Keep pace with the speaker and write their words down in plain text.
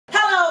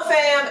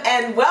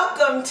and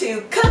welcome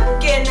to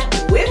Cookin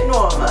with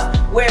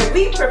Norma, where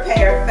we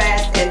prepare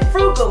fast and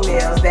frugal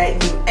meals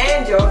that you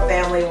and your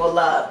family will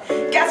love.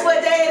 Guess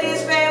what day it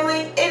is,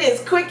 family? It is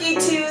Quickie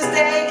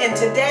Tuesday, and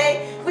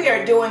today we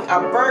are doing a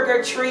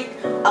burger treat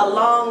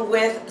along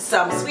with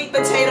some sweet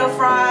potato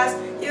fries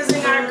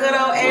using our good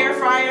old air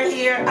fryer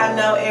here. I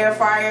know air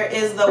fryer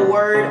is the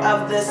word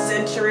of the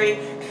century.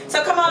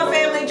 So come on,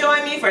 family,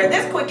 join me for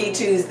this Quickie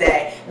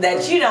Tuesday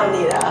that you don't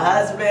need a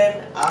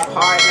husband, a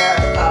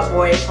partner, a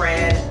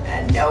boyfriend,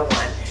 and no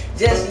one.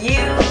 Just you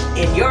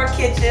in your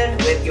kitchen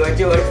with your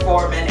George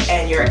Foreman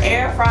and your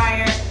air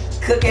fryer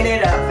cooking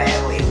it up,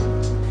 family.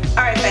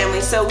 Alright,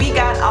 family, so we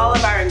got all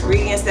of our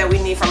ingredients that we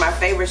need from our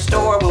favorite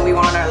store when we were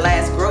on our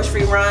last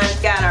grocery run.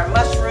 We got our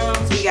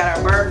mushrooms, we got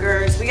our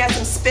burgers, we got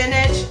some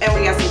spinach, and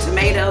we got some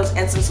tomatoes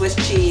and some Swiss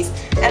cheese,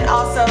 and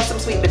also some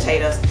sweet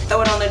potatoes.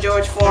 Throw it on the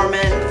George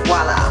Foreman,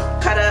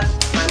 voila. Cut up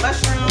my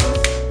mushrooms.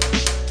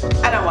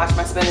 I don't wash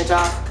my spinach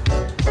off.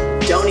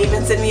 Don't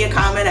even send me a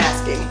comment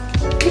asking.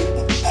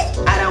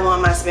 I don't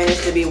want my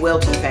spinach to be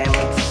wilty,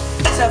 family.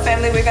 So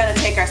family, we're going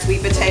to take our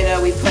sweet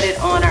potato, we put it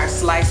on our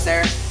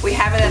slicer. We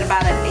have it at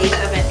about 1/8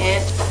 of an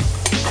inch.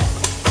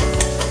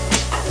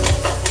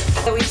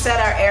 So we set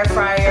our air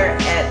fryer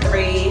at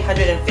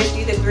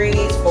 350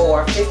 degrees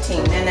for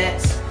 15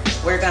 minutes.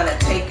 We're going to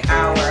take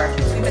our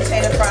sweet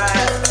potato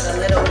fries with a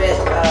little bit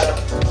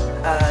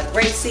of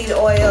grapeseed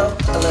oil,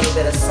 a little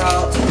bit of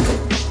salt,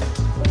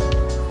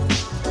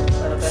 a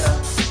little bit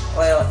of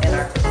oil in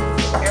our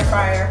air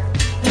fryer.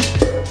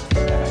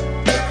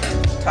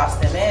 Toss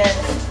them in.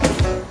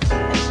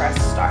 Press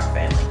start,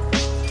 family.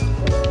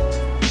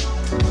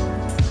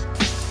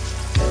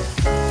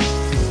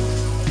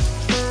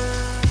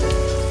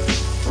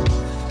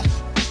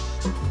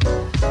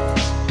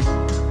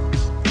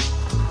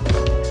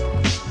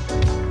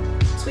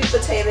 Sweet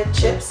potato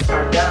chips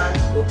are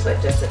done. We'll put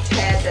just a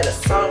tad bit of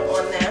salt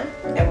on them,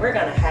 and we're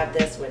gonna have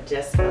this with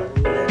just a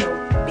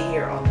little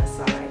beer on the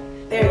side.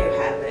 There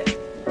you have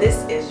it.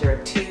 This is your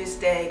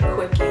Tuesday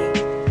Quickie,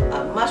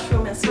 a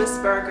mushroom and Swiss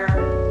burger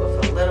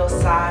with a little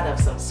side of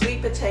some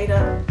sweet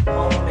potato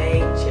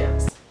homemade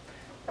chips.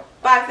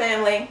 Bye,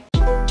 family.